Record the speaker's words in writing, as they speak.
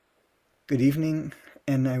Good evening,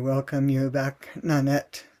 and I welcome you back,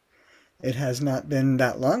 Nanette. It has not been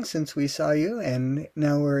that long since we saw you, and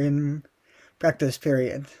now we're in practice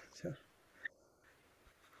period. So,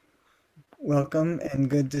 welcome, and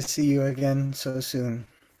good to see you again so soon.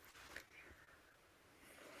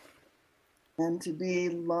 And to be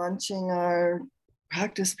launching our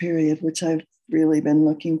practice period, which I've really been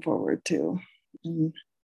looking forward to, and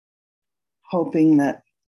hoping that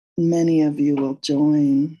many of you will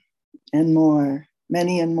join and more,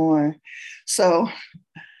 many and more. So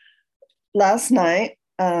last night,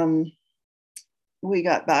 we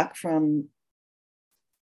got back from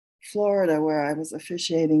Florida where I was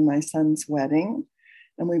officiating my son's wedding,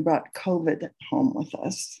 and we brought COVID home with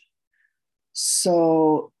us.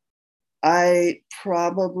 So I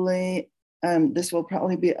probably, this will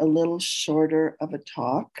probably be a little shorter of a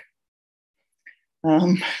talk.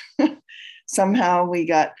 Somehow we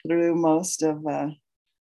got through most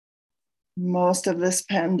of this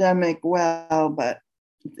pandemic well, but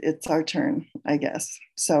it's our turn, I guess.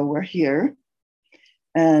 So we're here,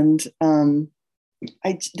 and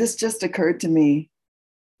this just occurred to me,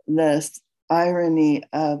 this irony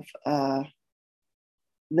of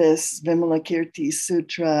this Vimalakirti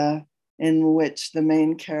Sutra, in which the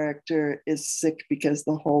main character is sick because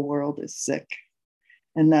the whole world is sick.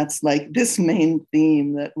 And that's like this main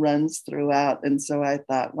theme that runs throughout. And so I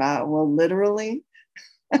thought, wow, well, literally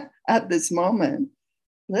at this moment,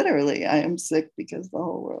 literally, I am sick because the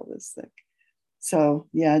whole world is sick. So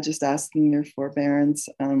yeah, just asking your forbearance,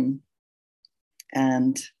 and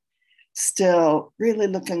still really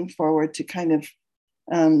looking forward to kind of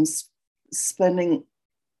spending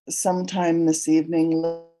some time this evening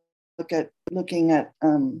looking at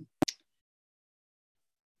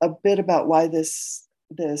a bit about why this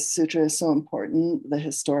sutra is so important, the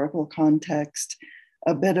historical context,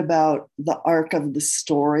 a bit about the arc of the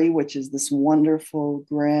story, which is this wonderful,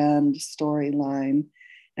 grand storyline,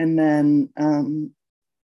 and then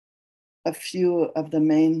a few of the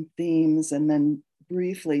main themes, and then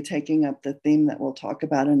briefly taking up the theme that we'll talk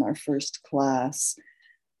about in our first class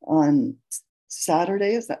on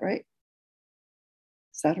Saturday. Is that right?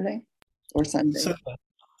 Saturday or Sunday? So,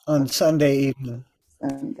 on Sunday evening.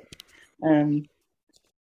 Sunday.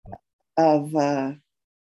 Of the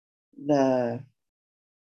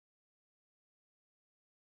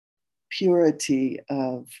purity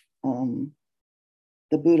of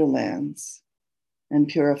the Buddha lands and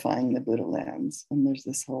purifying the Buddha lands. And there's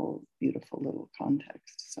this whole beautiful little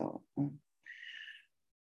context. So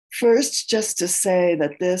first, just to say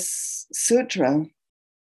that this sutra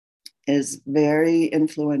is very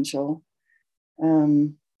influential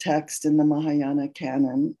text in the Mahayana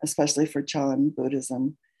canon, especially for Chan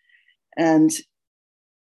Buddhism. And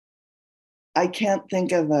I can't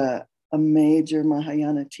think of a major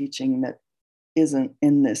Mahayana teaching that isn't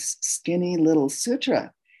in this skinny little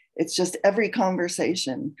sutra. It's just every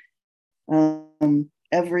conversation,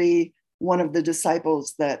 every one of the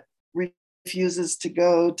disciples that refuses to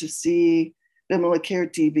go to see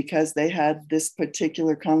Vimalakirti because they had this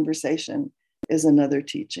particular conversation is another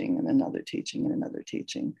teaching and another teaching and another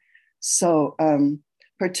teaching. So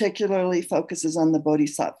particularly focuses on the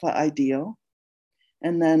Bodhisattva ideal,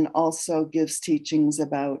 and then also gives teachings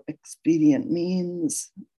about expedient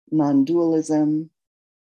means, non-dualism,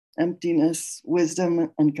 emptiness,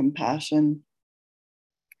 wisdom, and compassion.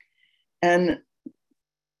 And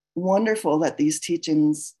wonderful that these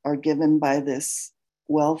teachings are given by this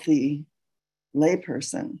wealthy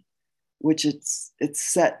layperson, which it's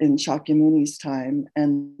set in Shakyamuni's time,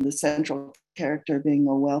 and the central character being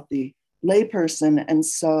a wealthy layperson. And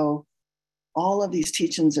so all of these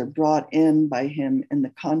teachings are brought in by him in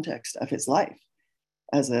the context of his life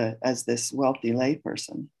as this wealthy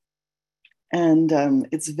layperson. And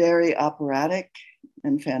it's very operatic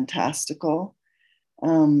and fantastical.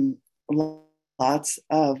 Lots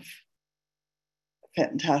of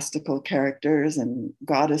fantastical characters and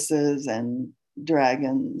goddesses and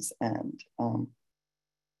dragons, and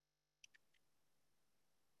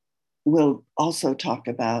we'll also talk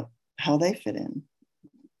about how they fit in.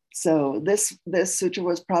 So this sutra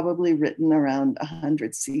was probably written around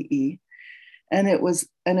 100 CE, and it was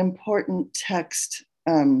an important text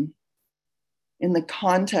in the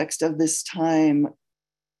context of this time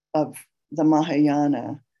of the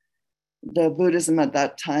Mahayana, the Buddhism at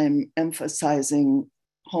that time emphasizing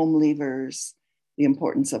home leavers, the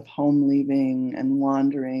importance of home leaving and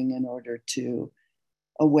wandering in order to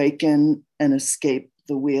awaken and escape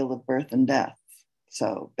the wheel of birth and death.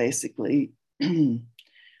 So basically,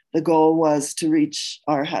 the goal was to reach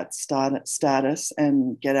arhat status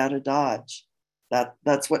and get out of Dodge.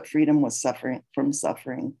 That's what freedom was, suffering.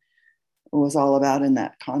 was all about in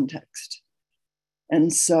that context.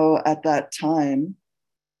 And so at that time,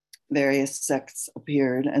 various sects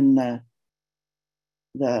appeared, and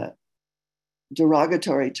the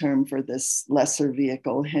derogatory term for this lesser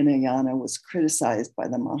vehicle, Hinayana, was criticized by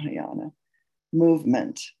the Mahayana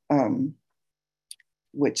movement,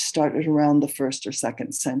 which started around the 1st or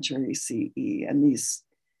 2nd century CE. And these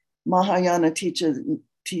Mahayana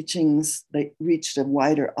teachings, they reached a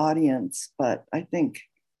wider audience, but I think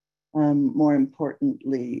more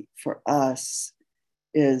importantly for us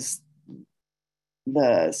is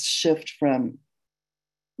the shift from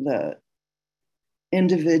the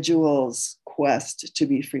individual's quest to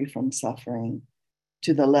be free from suffering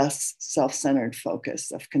to the less self-centered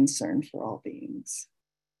focus of concern for all beings.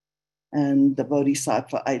 And the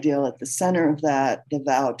Bodhisattva ideal at the center of that, the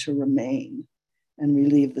vow to remain and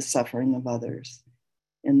relieve the suffering of others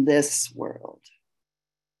in this world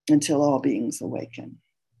until all beings awaken.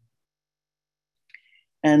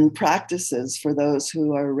 And practices for those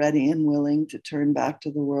who are ready and willing to turn back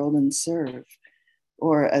to the world and serve,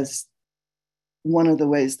 or as one of the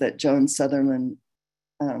ways that Joan Sutherland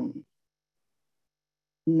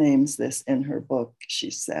names this in her book,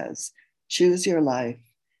 she says, choose your life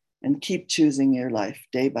and keep choosing your life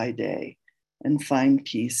day by day and find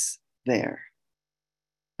peace there.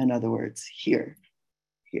 In other words, here.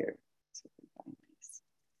 So we find peace.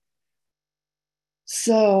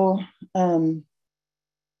 So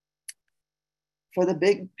for the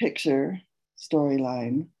big picture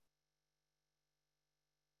storyline,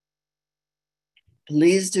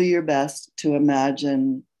 please do your best to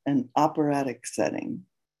imagine an operatic setting.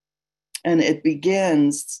 And it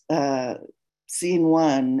begins, scene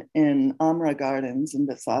 1, in Amra Gardens in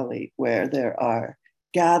Vaisali, where there are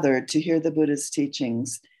gathered to hear the Buddha's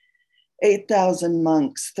teachings 8,000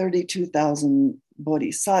 monks, 32,000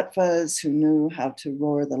 bodhisattvas who knew how to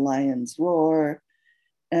roar the lion's roar,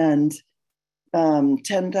 and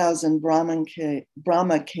 10,000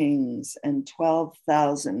 Brahma kings and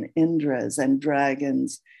 12,000 Indras and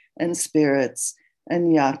dragons and spirits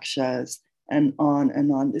and yakshas and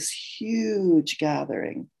on. This huge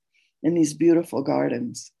gathering in these beautiful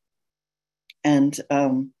gardens. And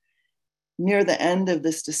near the end of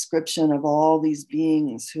this description of all these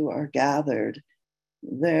beings who are gathered,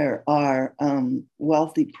 there are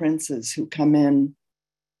wealthy princes who come in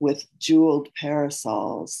with jeweled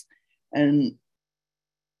parasols, and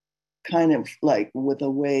kind of like with a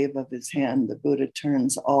wave of his hand, the Buddha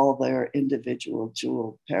turns all their individual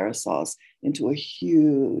jeweled parasols into a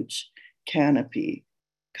huge canopy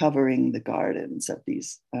covering the gardens of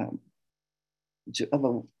these of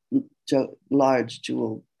a large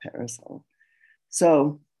jeweled parasol.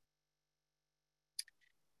 So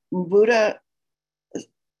Buddha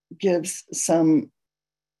gives some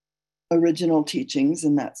original teachings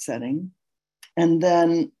in that setting, and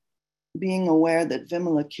then being aware that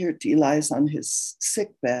Vimalakirti lies on his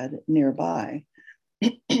sickbed nearby.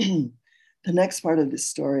 The next part of the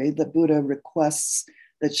story, the Buddha requests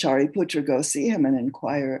that Shariputra go see him and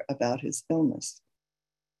inquire about his illness.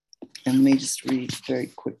 And let me just read very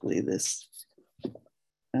quickly this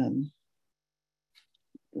the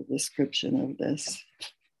description of this.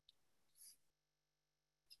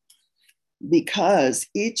 Because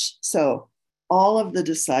so all of the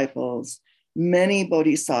disciples, many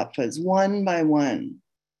bodhisattvas, one by one.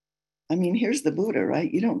 I mean, here's the Buddha,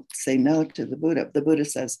 right? You don't say no to the Buddha. The Buddha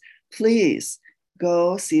says, please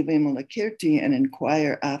go see Vimalakirti and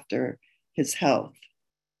inquire after his health.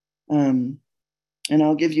 And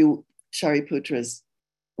I'll give you Shariputra's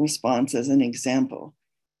response as an example.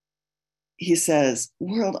 He says,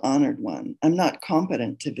 world honored one, I'm not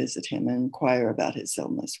competent to visit him and inquire about his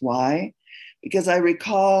illness. Why? Because I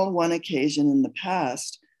recall one occasion in the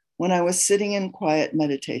past when I was sitting in quiet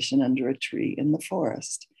meditation under a tree in the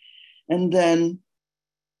forest. And then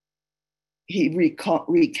he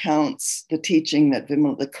recounts the teaching that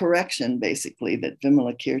the correction basically that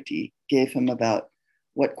Vimalakirti gave him about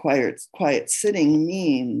what quiet sitting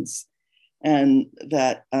means. And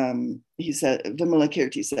that he said,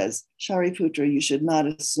 Vimalakirti says, Shariputra, you should not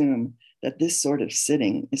assume that this sort of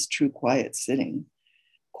sitting is true quiet sitting.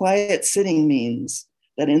 Quiet sitting means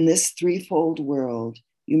that in this threefold world,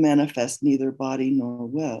 you manifest neither body nor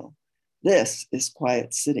will. This is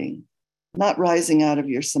quiet sitting, not rising out of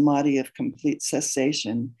your samadhi of complete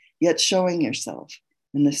cessation, yet showing yourself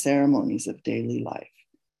in the ceremonies of daily life.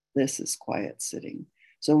 This is quiet sitting.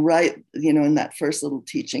 So right, in that first little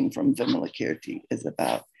teaching from Vimalakirti is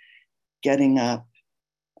about getting up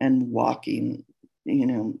and walking,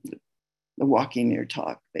 the walking your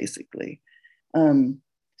talk, basically.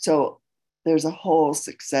 So there's a whole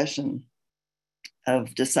succession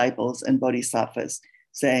of disciples and bodhisattvas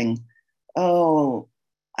saying, oh,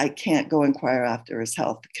 I can't go inquire after his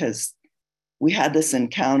health because we had this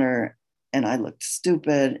encounter and I looked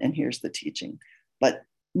stupid, and here's the teaching. But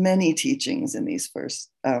many teachings in these first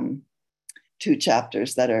two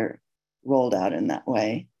chapters that are rolled out in that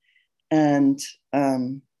way. And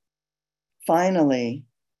finally,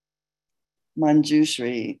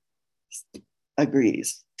 Manjushri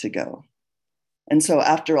agrees to go. And so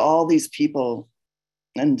after all these people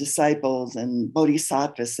and disciples and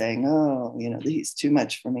bodhisattvas saying, oh, he's too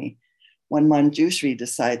much for me, when Manjushri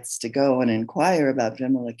decides to go and inquire about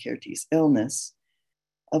Vimalakirti's illness,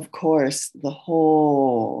 of course, the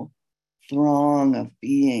whole throng of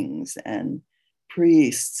beings and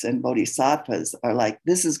priests and bodhisattvas are like,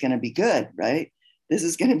 this is going to be good, right? This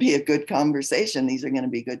is going to be a good conversation. These are going to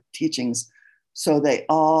be good teachings. So they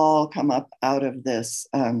all come up out of this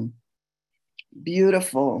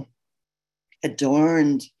beautiful,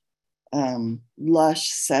 adorned, lush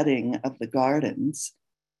setting of the gardens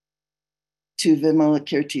to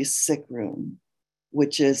Vimalakirti's sick room,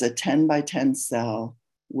 which is a 10 by 10 cell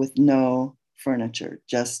with no furniture,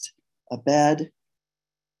 just a bed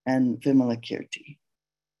and Vimalakirti.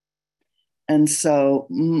 And so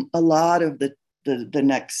a lot of the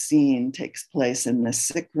next scene takes place in the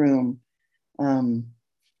sick room.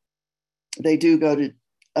 They do go to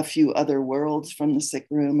a few other worlds from the sick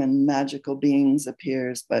room and magical beings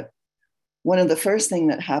appears. But one of the first thing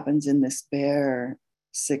that happens in this bare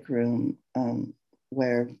sick room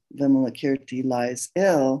where Vimalakirti lies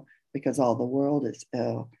ill because all the world is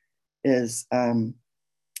ill is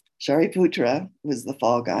Shariputra, who is the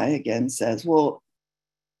fall guy, again says, well,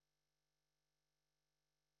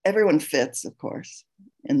 everyone fits, of course,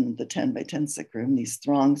 in the 10 by 10 sick room, these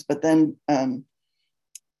throngs. But then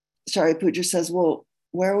Shariputra says, well,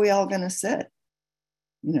 where are we all going to sit?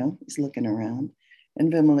 He's looking around.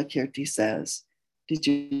 And Vimalakirti says, did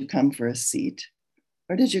you come for a seat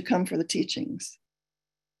or did you come for the teachings?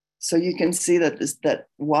 So you can see that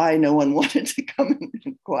why no one wanted to come and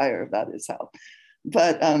inquire about his health.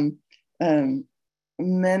 But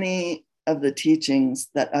many of the teachings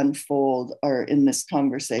that unfold are in this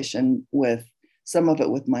conversation with some of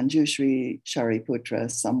it with Manjushri,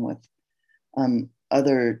 Shariputra, some with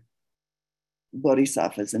other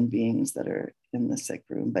bodhisattvas and beings that are in the sick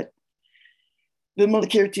room. But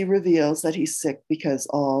Vimalakirti reveals that he's sick because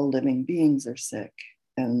all living beings are sick,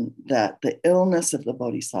 and that the illness of the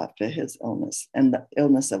bodhisattva, his illness, and the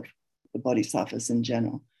illness of the bodhisattvas in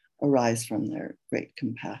general arise from their great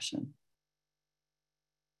compassion.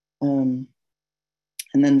 And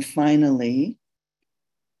then finally,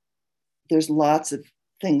 there's lots of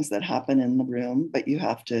things that happen in the room, but you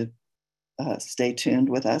have to stay tuned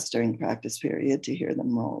with us during practice period to hear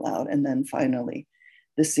them roll out. And then finally,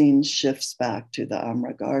 the scene shifts back to the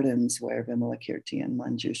Amra Gardens where Vimalakirti and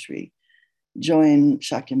Manjushri join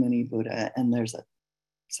Shakyamuni Buddha, and there's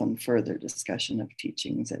some further discussion of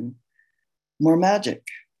teachings and more magic.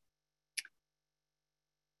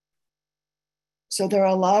 So there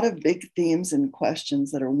are a lot of big themes and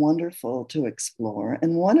questions that are wonderful to explore.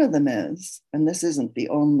 And one of them is, and this isn't the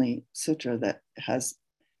only sutra that has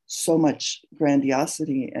so much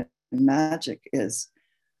grandiosity and magic, is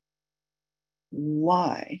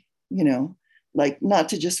why, like not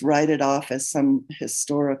to just write it off as some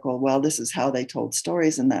historical, well, this is how they told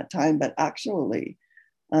stories in that time, but actually,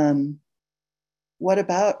 what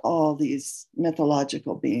about all these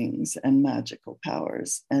mythological beings and magical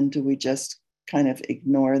powers? And do we just kind of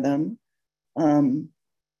ignore them?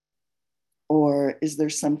 Or is there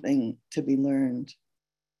something to be learned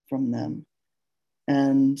from them?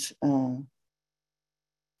 And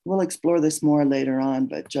we'll explore this more later on,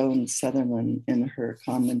 but Joan Sutherland in her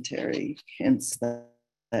commentary hints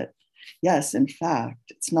that yes, in fact,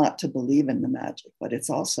 it's not to believe in the magic, but it's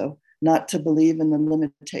also not to believe in the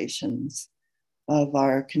limitations of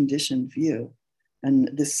our conditioned view and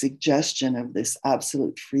this suggestion of this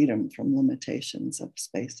absolute freedom from limitations of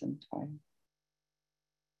space and time.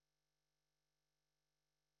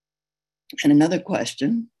 And another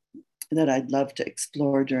question that I'd love to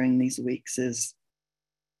explore during these weeks is,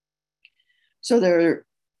 so there are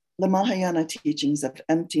the Mahayana teachings of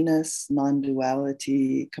emptiness,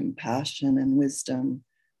 non-duality, compassion, and wisdom.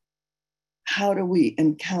 How do we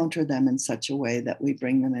encounter them in such a way that we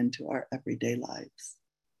bring them into our everyday lives?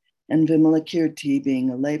 And Vimalakirti,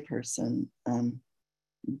 being a layperson,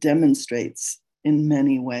 demonstrates in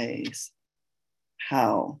many ways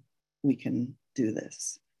how we can do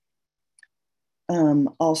this.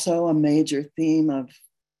 Also, a major theme of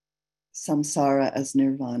samsara as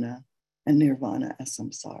nirvana and nirvana as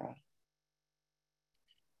samsara.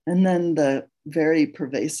 And then the very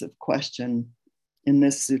pervasive question in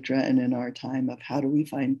this sutra and in our time of how do we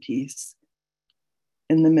find peace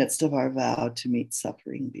in the midst of our vow to meet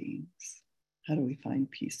suffering beings? How do we find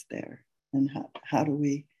peace there? And how do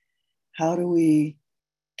we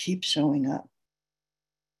keep showing up?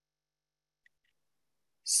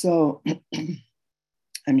 So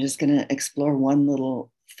I'm just going to explore one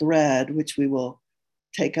little thread, which we will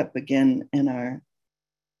take up again in our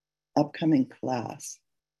upcoming class.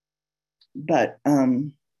 But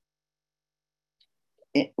when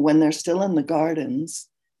they're still in the gardens,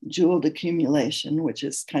 Jeweled Accumulation, which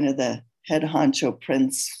is kind of the head honcho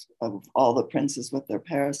prince of all the princes with their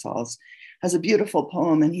parasols, has a beautiful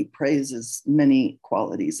poem, and he praises many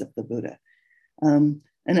qualities of the Buddha.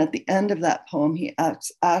 And at the end of that poem, he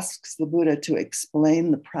asks the Buddha to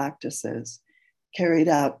explain the practices carried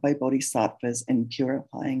out by bodhisattvas in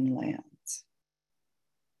purifying lands.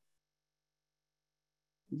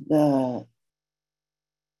 The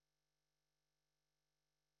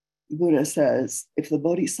Buddha says, if the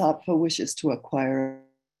bodhisattva wishes to acquire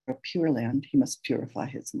a pure land, he must purify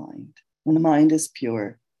his mind. When the mind is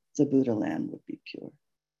pure, the Buddha land would be pure.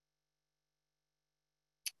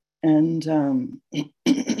 And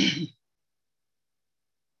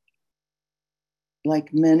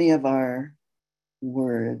like many of our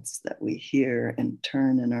words that we hear and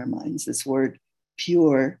turn in our minds, this word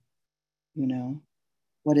pure,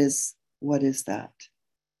 what is that?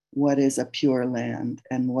 What is a pure land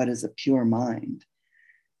and what is a pure mind?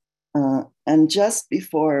 And just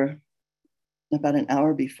before, about an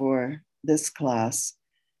hour before this class,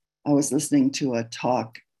 I was listening to a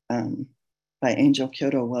talk by Angel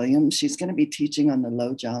Kyoto Williams. She's going to be teaching on the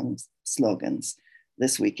Lojong slogans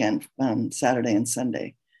this weekend, Saturday and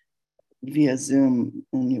Sunday, via Zoom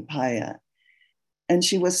in Upaya. And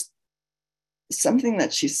something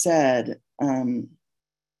that she said,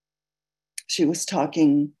 she was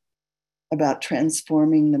talking about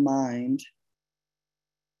transforming the mind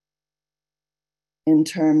in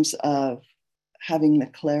terms of having the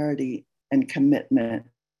clarity and commitment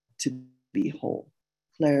to be whole.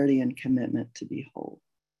 Clarity and commitment to be whole.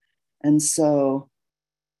 And so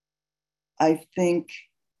I think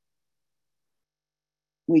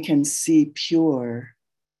we can see pure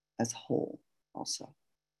as whole also.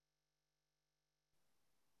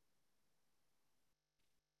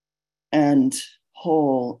 And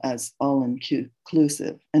whole as all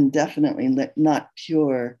inclusive, and definitely not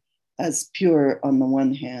pure as pure on the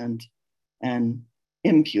one hand and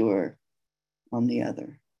impure on the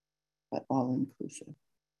other, but all inclusive.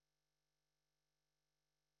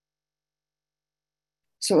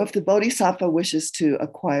 So if the bodhisattva wishes to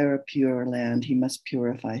acquire a pure land, he must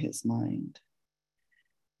purify his mind.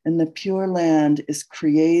 And the pure land is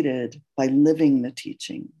created by living the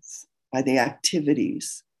teachings, by the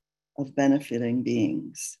activities of benefiting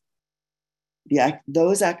beings.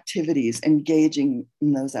 Those activities, engaging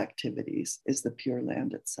in those activities, is the pure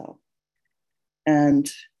land itself. And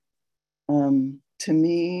to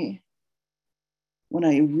me, when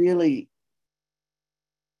I really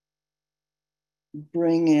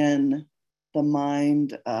bring in the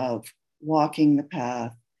mind of walking the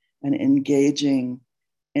path and engaging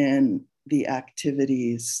in the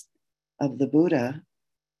activities of the Buddha,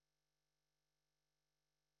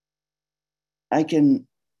 I can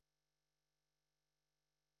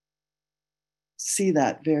see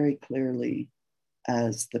that very clearly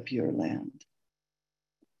as the Pure Land.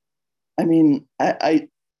 I mean, I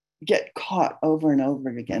get caught over and over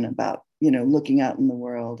again about, looking out in the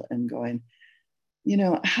world and going,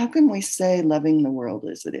 how can we say loving the world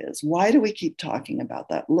as it is? Why do we keep talking about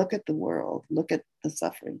that? Look at the world, look at the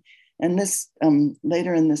suffering. And this,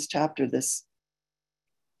 later in this chapter, this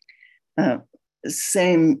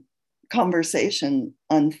same conversation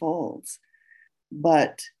unfolds.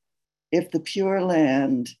 But if the Pure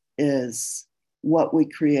Land is what we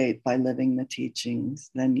create by living the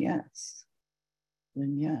teachings, then yes,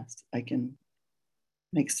 I can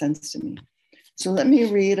make sense to me. So let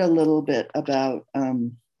me read a little bit about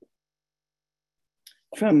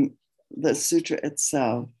from the sutra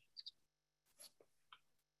itself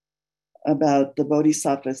about the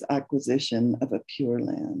Bodhisattva's acquisition of a pure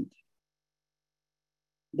land.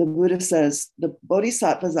 The Buddha says, the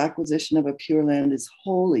Bodhisattva's acquisition of a pure land is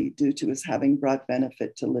wholly due to his having brought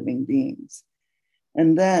benefit to living beings.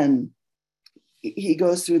 And then he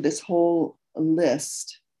goes through this whole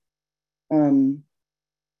list of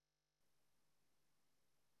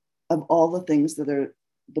all the things that are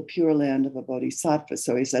the pure land of a bodhisattva.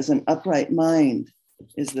 So he says, an upright mind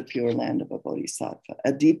is the pure land of a bodhisattva,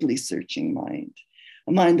 a deeply searching mind,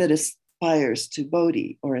 a mind that aspires to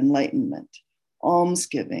bodhi or enlightenment,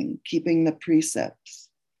 almsgiving, keeping the precepts,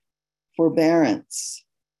 forbearance,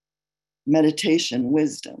 meditation,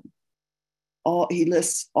 wisdom. He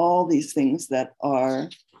lists all these things that are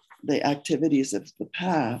the activities of the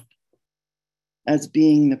path as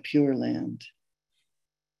being the Pure Land.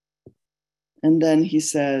 And then he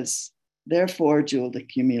says, therefore, jeweled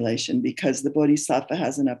accumulation, because the Bodhisattva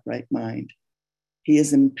has an upright mind, he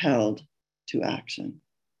is impelled to action.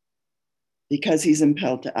 Because he's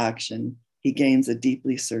impelled to action, he gains a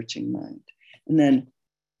deeply searching mind. And then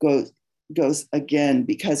goes again,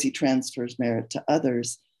 because he transfers merit to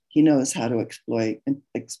others, he knows how to exploit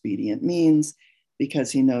expedient means.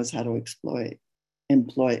 Because he knows how to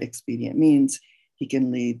employ expedient means, he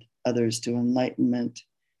can lead others to enlightenment.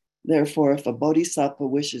 Therefore, if a bodhisattva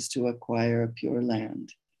wishes to acquire a pure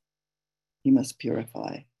land, he must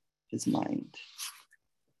purify his mind.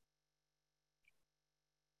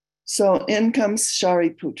 So in comes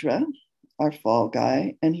Shariputra, our fall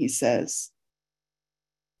guy, and he says,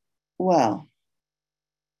 well,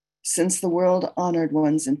 since the world honored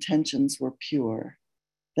one's intentions were pure,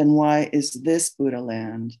 then why is this Buddha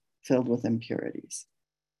land filled with impurities?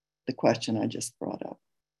 The question I just brought up.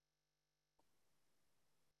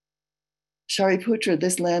 Shariputra,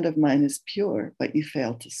 this land of mine is pure, but you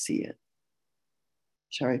fail to see it.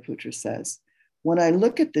 Shariputra says, when I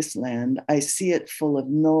look at this land, I see it full of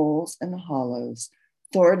knolls and hollows,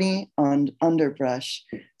 thorny underbrush,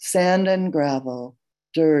 sand and gravel,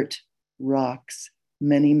 dirt, rocks,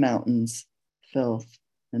 many mountains, filth,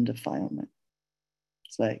 and defilement.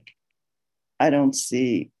 It's like, I don't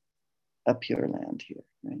see a pure land here,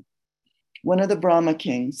 right? One of the Brahma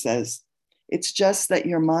kings says, it's just that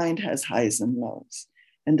your mind has highs and lows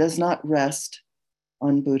and does not rest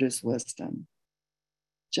on Buddha's wisdom.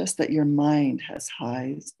 Just that your mind has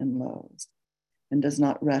highs and lows and does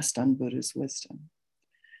not rest on Buddha's wisdom.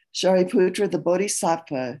 Shariputra, the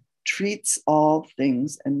Bodhisattva, treats all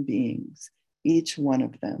things and beings, each one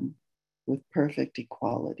of them, with perfect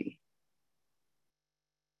equality.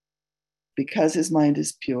 Because his mind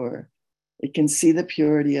is pure, it can see the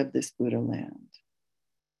purity of this Buddha land.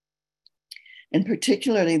 And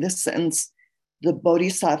particularly this sentence, the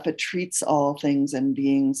Bodhisattva treats all things and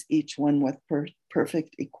beings, each one with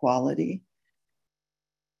perfect equality.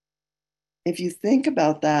 If you think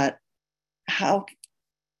about that, how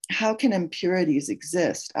can impurities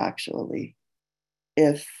exist actually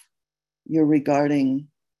if you're regarding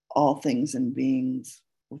all things and beings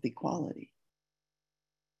with equality?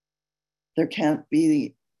 There can't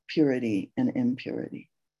be purity and impurity.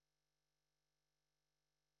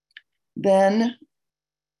 Then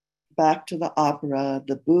back to the opera,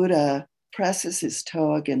 the Buddha presses his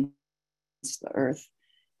toe against the earth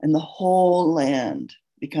and the whole land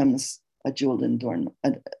becomes a jeweled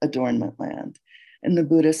adornment land. And the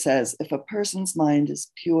Buddha says, if a person's mind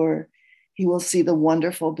is pure, he will see the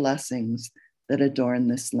wonderful blessings that adorn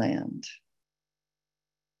this land.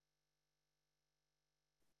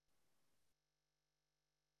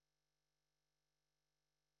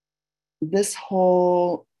 This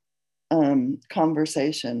whole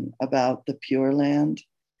conversation about the Pure Land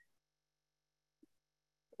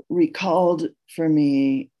recalled for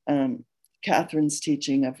me Catherine's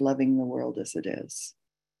teaching of loving the world as it is.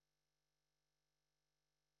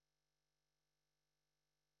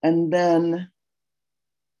 And then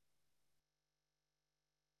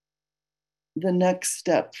the next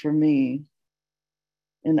step for me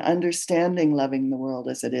in understanding loving the world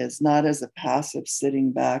as it is, not as a passive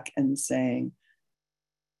sitting back and saying,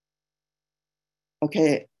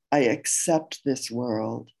 okay, I accept this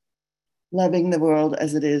world. Loving the world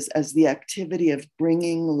as it is, as the activity of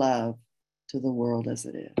bringing love to the world as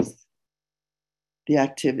it is. The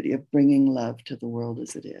activity of bringing love to the world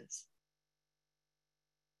as it is.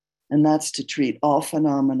 And that's to treat all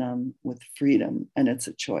phenomenon with freedom, and it's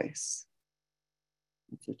a choice.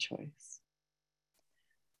 It's a choice.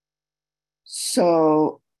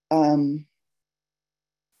 So to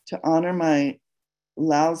honor my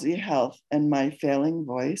lousy health and my failing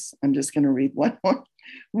voice, I'm just going to read one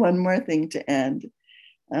more thing to end,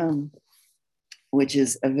 which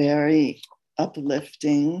is a very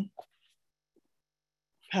uplifting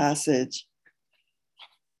passage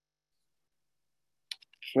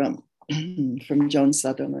from Joan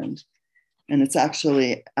Sutherland. And it's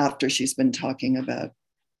actually after she's been talking about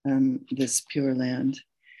this Pure Land.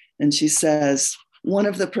 And she says, one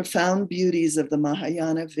of the profound beauties of the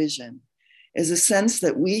Mahayana vision is a sense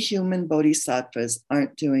that we human bodhisattvas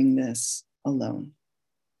aren't doing this alone.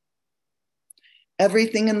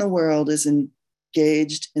 Everything in the world is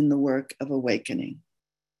engaged in the work of awakening.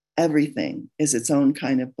 Everything is its own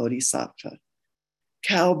kind of bodhisattva.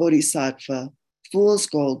 Cow bodhisattva, fool's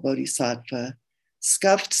gold bodhisattva,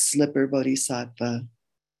 scuffed slipper bodhisattva.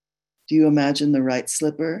 Do you imagine the right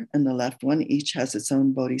slipper and the left one? Each has its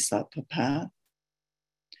own bodhisattva path.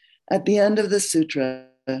 At the end of the sutra,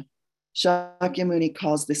 Shakyamuni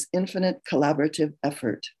calls this infinite collaborative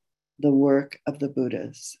effort the work of the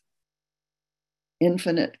Buddhas.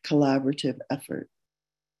 Infinite collaborative effort.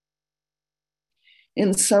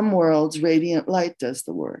 In some worlds, radiant light does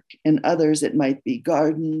the work. In others, it might be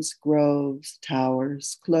gardens, groves,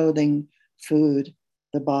 towers, clothing, food,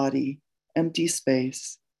 the body, empty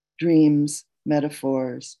space, dreams,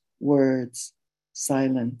 metaphors, words,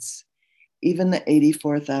 silence, even the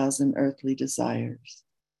 84,000 earthly desires.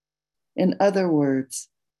 In other words,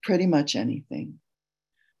 pretty much anything.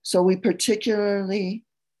 So we particularly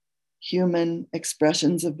human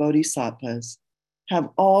expressions of bodhisattvas have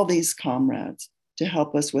all these comrades to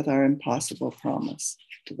help us with our impossible promise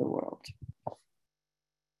to the world.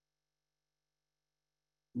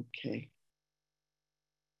 Okay.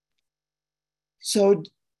 So,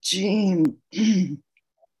 Jean,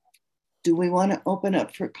 do we want to open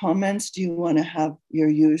up for comments? Do you want to have your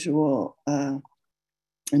usual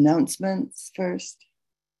announcements first?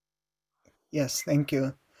 Yes, thank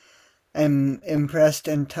you. I'm impressed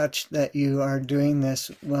and touched that you are doing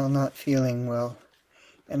this while not feeling well,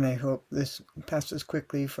 and I hope this passes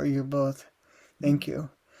quickly for you both. Thank you.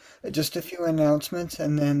 Just a few announcements,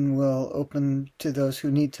 and then we'll open to those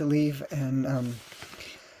who need to leave. And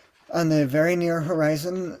on the very near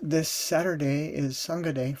horizon, this Saturday is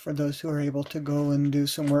Sangha Day for those who are able to go and do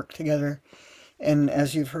some work together. And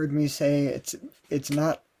as you've heard me say, it's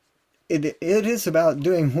not it is about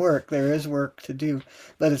doing work. There is work to do,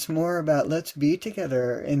 but it's more about let's be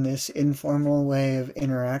together in this informal way of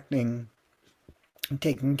interacting,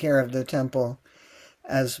 taking care of the temple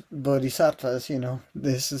as bodhisattvas.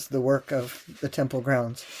 This is the work of the temple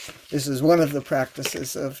grounds. This is one of the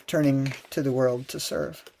practices of turning to the world to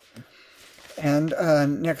serve. And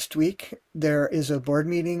next week, there is a board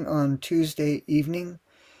meeting on Tuesday evening.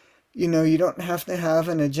 You don't have to have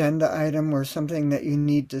an agenda item or something that you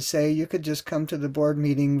need to say. You could just come to the board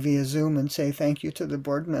meeting via Zoom and say thank you to the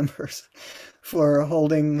board members for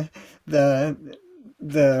holding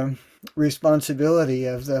the responsibility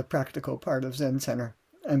of the practical part of Zen Center.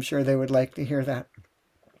 I'm sure they would like to hear that.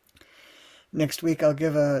 Next week, I'll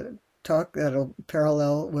give a talk that'll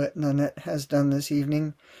parallel what Nanette has done this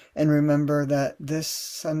evening. And remember that this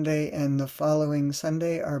Sunday and the following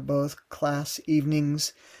Sunday are both class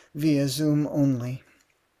evenings via Zoom only.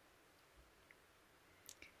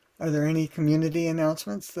 Are there any community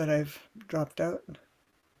announcements that I've dropped out?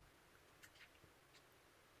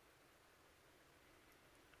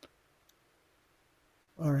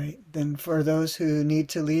 All right, then for those who need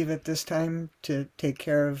to leave at this time to take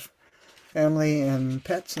care of family and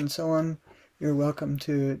pets and so on, you're welcome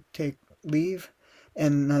to take leave.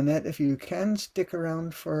 And Nanette, if you can stick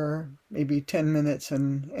around for maybe 10 minutes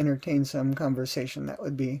and entertain some conversation, that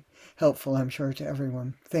would be helpful, I'm sure, to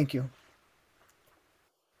everyone. Thank you.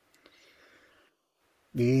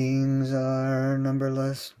 Beings are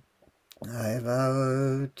numberless. I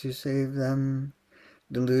vow to save them.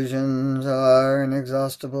 Delusions are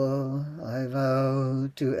inexhaustible. I vow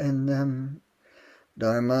to end them.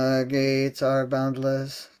 Dharma gates are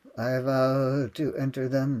boundless. I vow to enter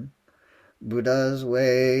them. Buddha's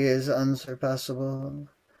way is unsurpassable.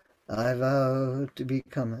 I vow to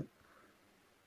become it.